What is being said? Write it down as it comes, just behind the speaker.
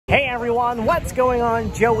Hey everyone, what's going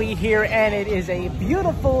on? Joey here, and it is a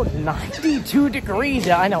beautiful 92 degrees.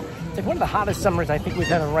 I know, it's like one of the hottest summers I think we've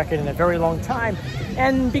had on record in a very long time.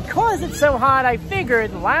 And because it's so hot, I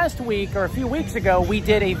figured last week or a few weeks ago, we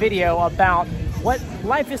did a video about what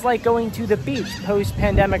life is like going to the beach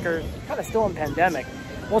post-pandemic, or kind of still in pandemic.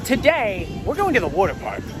 Well, today, we're going to the water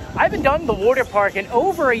park. I haven't done the water park in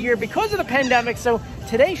over a year because of the pandemic, so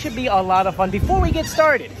today should be a lot of fun. Before we get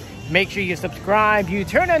started, make sure you subscribe, you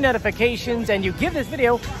turn on notifications, and you give this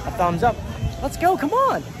video a thumbs up. Let's go, come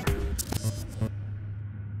on.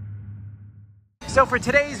 So for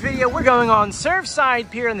today's video, we're going on Surfside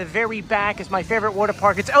Pier. In the very back is my favorite water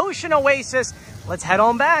park. It's Ocean Oasis. Let's head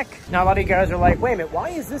on back. Now, a lot of you guys are like, wait a minute,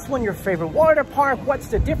 why is this one your favorite water park? What's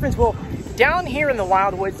the difference? Well, down here in the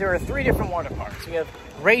Wildwoods, there are 3 different water parks. We have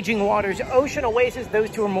Raging Waters, Ocean Oasis, those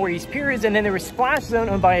 2 are Morey's Piers, and then there is Splash Zone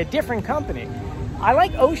owned by a different company. I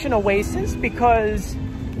like Ocean Oasis because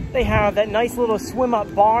they have that nice little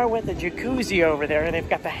swim-up bar with the jacuzzi over there, and they've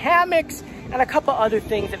got the hammocks and a couple other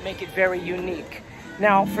things that make it very unique.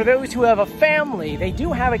 Now, for those who have a family, they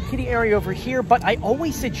do have a kiddie area over here, but I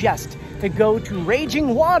always suggest to go to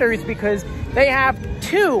Raging Waters because they have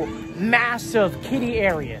 2 massive kiddie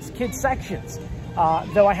areas, kid sections.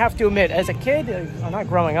 Though I have to admit, as a kid, I'm not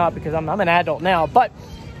growing up because I'm an adult now, but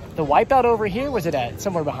the wipeout over here, where's it at?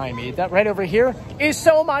 Somewhere behind me. That right over here is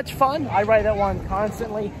so much fun. I ride that one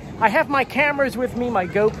constantly. I have my cameras with me, my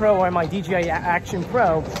GoPro or my DJI Action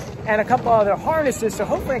Pro, and a couple other harnesses, so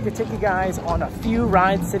hopefully I can take you guys on a few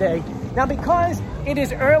rides today. Now, because it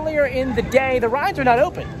is earlier in the day, the rides are not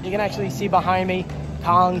open. You can actually see behind me,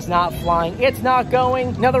 Kong's not flying, it's not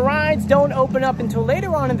going. Now, the rides don't open up until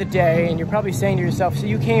later on in the day, and you're probably saying to yourself, so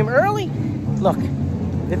you came early? Look,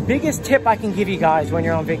 the biggest tip I can give you guys when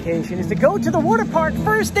you're on vacation is to go to the water park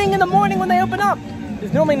first thing in the morning when they open up.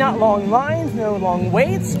 There's normally not long lines, no long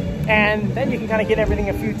waits, and then you can kind of get everything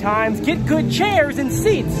a few times, get good chairs and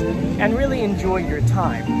seats, and really enjoy your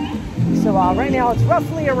time. So right now it's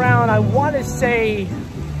roughly around, I want to say,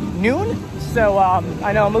 noon. So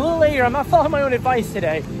I know I'm a little later, I'm not following my own advice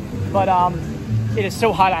today, but it is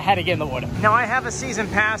so hot I had to get in the water. Now I have a season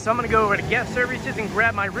pass, so I'm going to go over to guest services and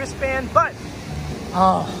grab my wristband, but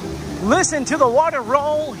listen to the water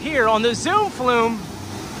roll here on the Zoom Flume.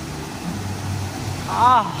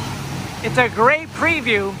 It's a great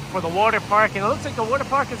preview for the water park, and it looks like the water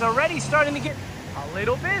park is already starting to get a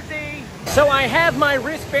little busy. So I have my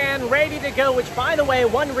wristband ready to go, which, by the way,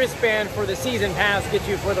 1 wristband for the season pass gets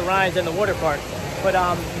you for the rides in the water park. But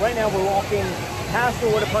right now we're walking past the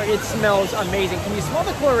water park. It smells amazing. Can you smell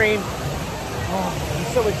the chlorine? Oh,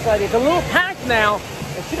 I'm so excited. It's a little packed now.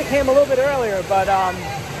 It should have came a little bit earlier, but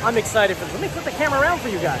I'm excited for this. Let me flip the camera around for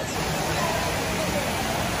you guys.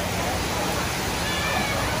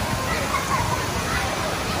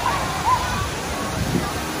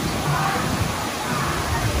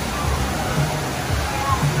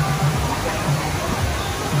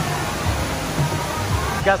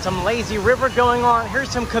 Got some lazy river going on.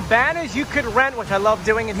 Here's some cabanas you could rent, which I love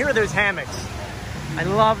doing, and here are those hammocks. I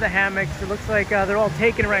love the hammocks. It looks like they're all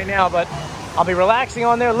taken right now, but I'll be relaxing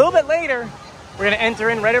on there a little bit later. We're gonna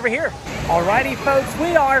enter in right over here. Alrighty, folks,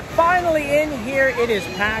 we are finally in here. It is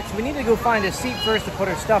packed. We need to go find a seat first to put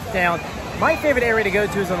our stuff down. My favorite area to go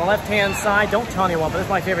to is on the left-hand side. Don't tell anyone, but this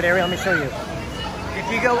is my favorite area. Let me show you.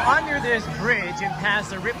 If you go under this bridge and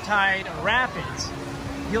past the Riptide Rapids,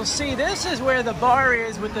 you'll see this is where the bar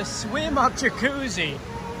is with the swim-up jacuzzi.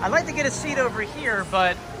 I'd like to get a seat over here,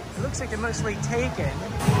 but it looks like they're mostly taken.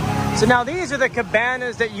 So now these are the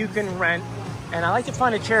cabanas that you can rent, and I like to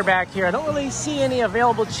find a chair back here. I don't really see any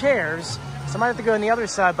available chairs, so I might have to go on the other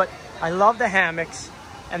side, but I love the hammocks.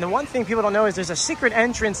 And the one thing people don't know is there's a secret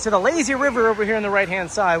entrance to the lazy river over here on the right-hand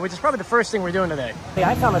side, which is probably the first thing we're doing today. Hey,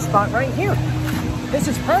 I found a spot right here. This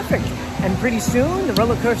is perfect. And pretty soon, the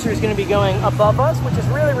roller coaster is going to be going above us, which is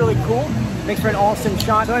really, really cool. Makes for an awesome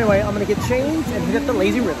shot. So anyway, I'm going to get changed and hit up the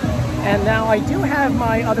lazy river. And now I do have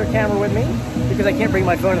my other camera with me because I can't bring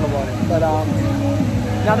my phone in the water. But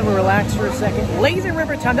now that we're relaxed for a second, lazy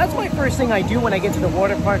river time. That's my first thing I do when I get to the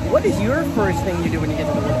water park. What is your first thing you do when you get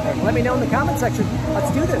to the water park? Let me know in the comment section.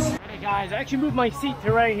 Let's do this. Hey guys, I actually moved my seat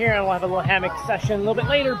to right here, and we'll have a little hammock session a little bit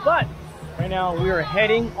later. But right now we are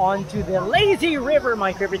heading onto the lazy river,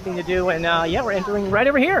 my favorite thing to do. And yeah, we're entering right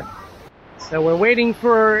over here. So we're waiting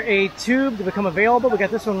for a tube to become available. We got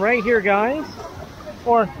this one right here, guys.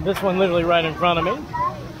 Or this one literally right in front of me.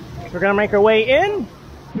 We're gonna make our way in.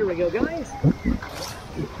 Here we go, guys.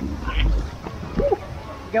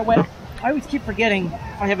 Got wet. I always keep forgetting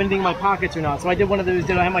if I have anything in my pockets or not. So I did one of those,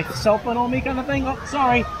 did I have my cell phone on me kind of thing? Oh,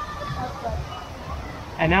 sorry.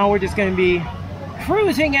 And now we're just gonna be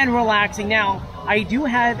cruising and relaxing. Now, I do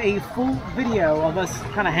have a full video of us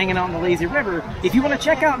kind of hanging out in the lazy river. If you want to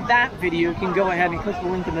check out that video, you can go ahead and click the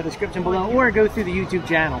link in the description below or go through the YouTube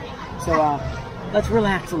channel. So let's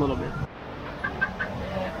relax a little bit.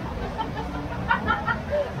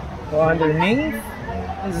 So underneath,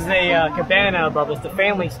 this is a cabana above us, the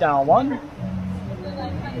family style one.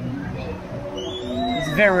 It's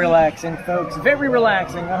very relaxing, folks, very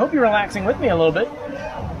relaxing. I hope you're relaxing with me a little bit.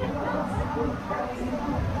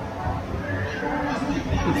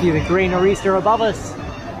 You can see the gray nor'easter above us.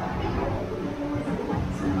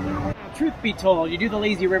 Truth be told, you do the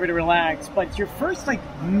lazy river to relax, but your first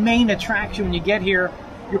main attraction when you get here,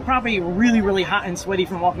 you're probably really hot and sweaty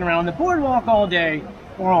from walking around the boardwalk all day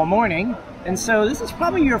or all morning. And so this is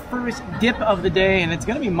probably your first dip of the day, and it's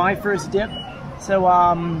gonna be my first dip. So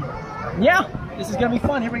yeah, this is gonna be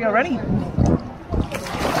fun. Here we go, ready?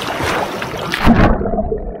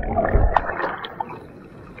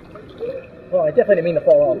 Well, I definitely didn't mean to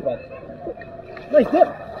fall off, but nice dip.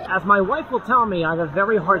 As my wife will tell me, I have a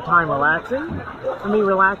very hard time relaxing. For me,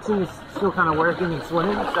 relaxing is still kind of working and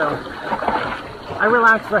swimming, so I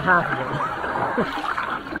relax for half of it.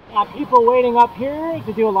 Got people waiting up here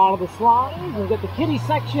to do a lot of the slides. We've got the kiddie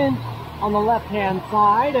section on the left-hand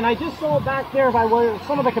side, and I just saw back there by where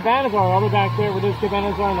some of the cabanas are, over back there where those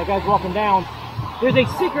cabanas are and the guys walking down. There's a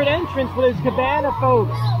secret entrance for those cabana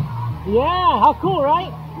folks. Yeah, how cool,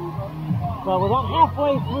 right? So we're about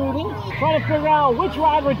halfway through this, trying to figure out which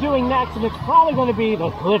ride we're doing next, and it's probably going to be the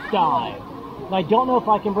cliff dive. And I don't know if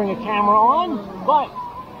I can bring a camera on, but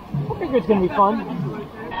I figure it's going to be fun.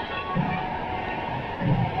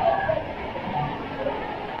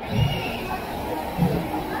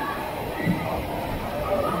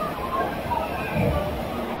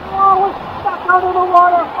 Oh, we're stuck under the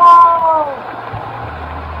waterfall!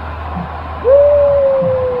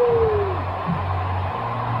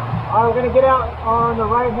 Alright, we're going to get out on the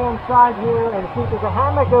right-hand side here and see if there's a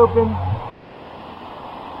hammock open.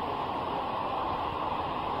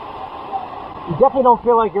 You definitely don't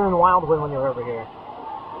feel like you're in Wildwood when you're over here.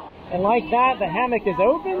 And like that, the hammock is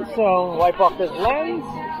open, so wipe off this lens,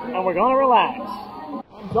 and we're going to relax.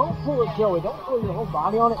 And don't pull it, Joey. Don't pull your whole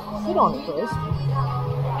body on it. Sit on it first.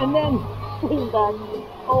 And then lean back.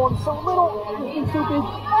 Oh, I'm so little. This is so big.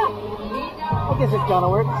 I guess it's going to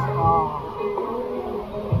work.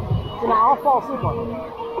 So now I'll fall asleep on it.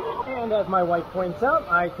 And as my wife points out,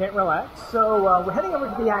 I can't relax. So we're heading over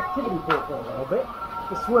to the activity pool for a little bit.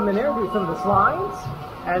 To swim in there, do some of the slides,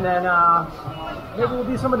 and then maybe we'll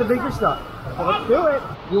do some of the bigger stuff. So let's do it.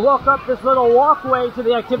 You walk up this little walkway to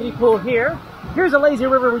the activity pool here. Here's a lazy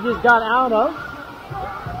river we just got out of.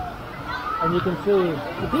 And you can see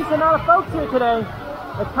a decent amount of folks here today.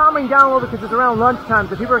 It's calming down a little bit because it's around lunchtime,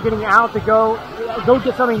 so people are getting out to go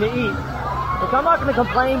get something to eat. But I'm not going to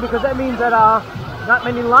complain because that means that not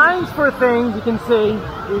many lines for things you can see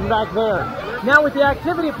even back there. Now with the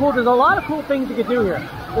activity pool, there's a lot of cool things you can do here.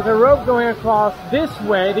 There's a rope going across this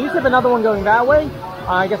way. They used to have another one going that way.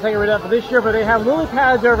 I guess I got rid of it for this year, but they have lily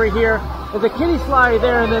pads over here. There's a kiddie slide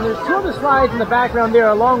there, and then there's two other slides in the background there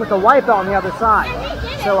along with the wipeout on the other side.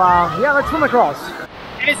 So yeah, let's swim across.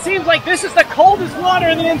 And it seems like this is the coldest water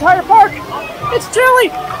in the entire park. It's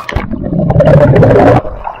chilly.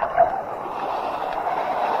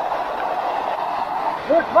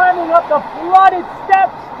 We're climbing up the flooded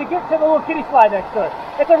steps to get to the little kiddie slide next to it.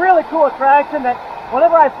 It's a really cool attraction that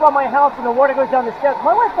whenever I flood my house and the water goes down the steps,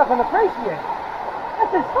 my wife's not going to appreciate it.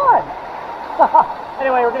 This is fun.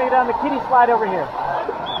 Anyway, we're going to go down the kiddie slide over here.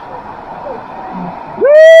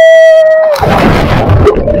 Woo!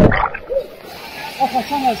 That's my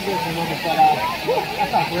son has to go but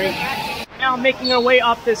that's not great. Now making our way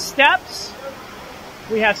up the steps,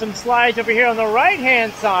 we have some slides over here on the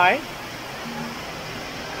right-hand side.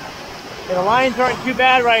 And the lines aren't too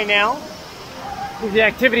bad right now. There's the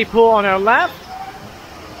activity pool on our left.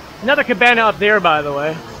 Another cabana up there, by the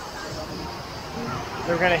way.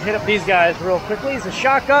 We're going to hit up these guys real quickly. It's the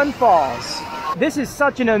Shotgun Falls. This is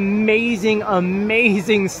such an amazing,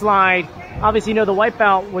 amazing slide. Obviously, you know the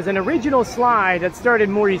Wipeout was an original slide that started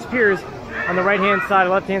Morey's Piers on the right-hand side,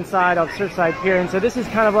 left-hand side of Surfside Pier. And so this is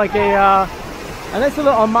kind of like a nice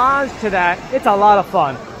little homage to that. It's a lot of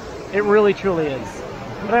fun. It really, truly is.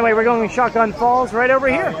 But anyway, we're going to Shotgun Falls right over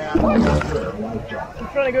here. I'm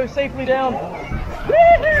trying to go safely down.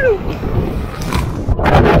 Woohoo!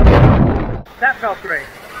 That felt great.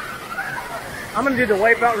 I'm going to do the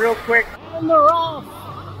Wipeout real quick. And they're off.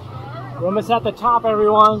 We're almost at the top,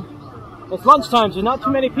 everyone. It's lunchtime, so not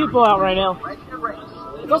too many people out right now.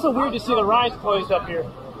 It's also weird to see the rides closed up here.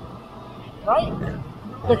 Right?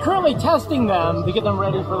 They're currently testing them to get them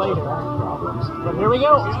ready for later. But here we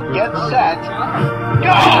go. Get set.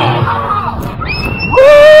 Go!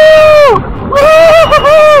 Woo!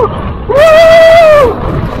 Woo! Woo!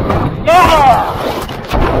 Yeah!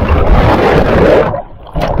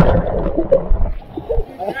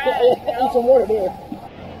 I need some water there.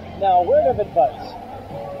 Now, word of advice.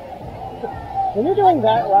 When you're doing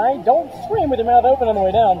that ride, don't scream with your mouth open on the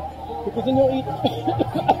way down, because then you'll eat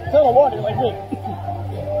a ton of water like me.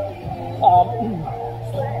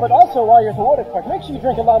 But also, while you're at the water park, make sure you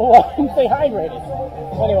drink a lot of water and stay hydrated.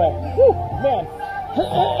 Anyway, whew, man,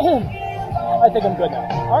 I think I'm good now.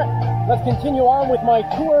 All right, let's continue on with my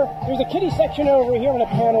tour. There's a kiddie section over here. I'm going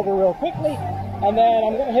to pan over real quickly, and then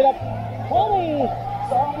I'm going to hit up probably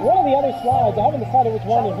one of the other slides. I haven't decided which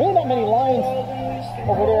one. There's really not many lines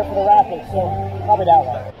over there for the rapids, so probably that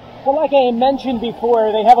one. But like I mentioned before,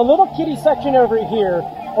 they have a little kiddie section over here,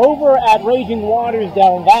 over at Raging Waters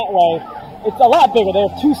down that way. It's a lot bigger. They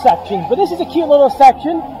have two sections, but this is a cute little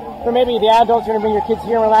section for maybe the adults are going to bring your kids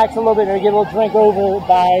here and relax a little bit, or get a little drink over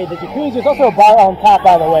by the jacuzzi. There's also a bar on top,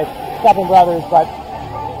 by the way, Stepping Brothers, but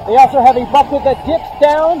they also have a bucket that dips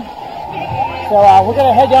down. So we're going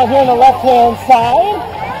to head down here on the left-hand side,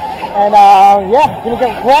 and yeah, going to go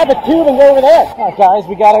grab a tube and go over there. All right, guys,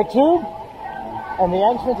 we got our tube, and the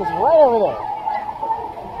entrance is right over there.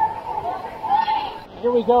 Here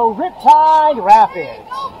we go, Riptide Rapids.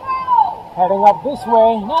 Heading up this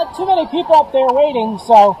way. Not too many people up there waiting,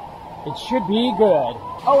 so it should be good.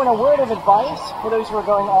 Oh, and a word of advice for those who are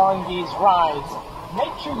going on these rides. Make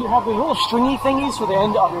sure you have the little stringy thingies for the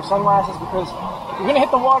end of your sunglasses, because you're going to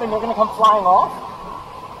hit the water and they're going to come flying off,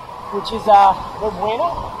 which is no bueno.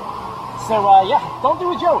 So, yeah, don't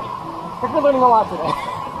do a Joey. We've been learning a lot today.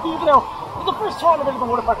 Even though it's the first time I've been to the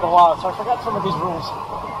water park in a while, so I forgot some of these rules.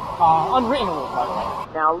 Unwritten rules, by the way.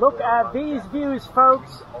 Now look at these views,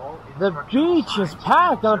 folks. The beach is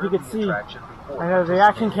packed. I don't know if you can see. I know the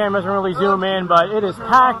action cameras don't really zoom in, but it is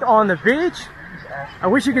packed on the beach. I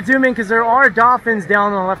wish you could zoom in, because there are dolphins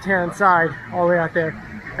down on the left-hand side, all the way out there.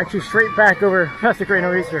 Actually, straight back over past the Great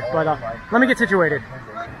Nor'easter. But let me get situated.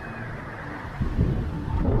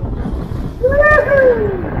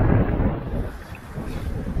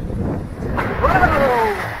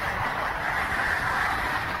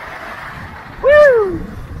 Woo!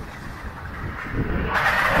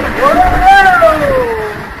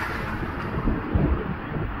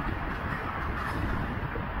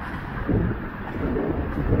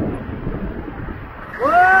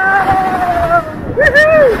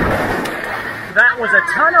 That was a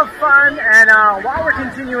ton of fun, and while we're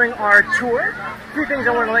continuing our tour, a few things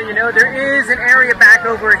I want to let you know. There is an area back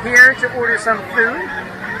over here to order some food.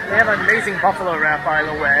 They have an amazing buffalo wrap, by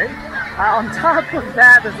the way. On top of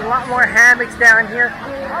that, there's a lot more hammocks down here.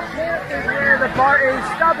 Up there is where the bar is,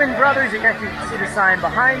 Stubborn Brothers. You can actually see the sign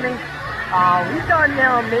behind me. We've done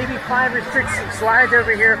now maybe 5 or 6 slides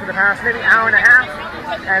over here for the past maybe hour and a half,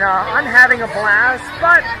 and I'm having a blast.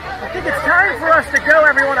 But I think it's time for us to go,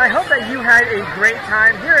 everyone. I hope that you had a great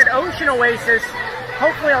time here at Ocean Oasis.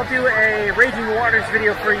 Hopefully I'll do a Raging Waters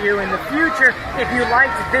video for you in the future. If you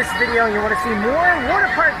liked this video and you want to see more water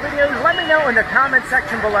park videos, let me know in the comment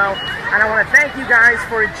section below. And I want to thank you guys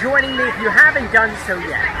for joining me. If you haven't done so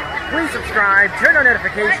yet, please subscribe, turn on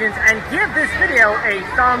notifications, and give this video a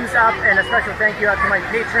thumbs up. And a special thank you out to my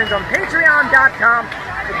patrons on patreon.com.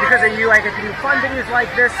 It's because of you I get to do fun videos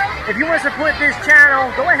like this. If you want to support this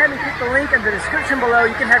channel, go ahead and click the link in the description below.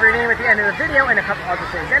 You can have your name at the end of the video and a couple other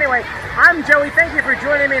things. Anyway, I'm Joey. Thank you for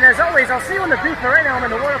joining me. And as always, I'll see you in the booth. Right now I'm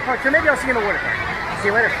in the water park, so maybe I'll see you in the water park. See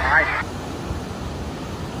you later. Bye.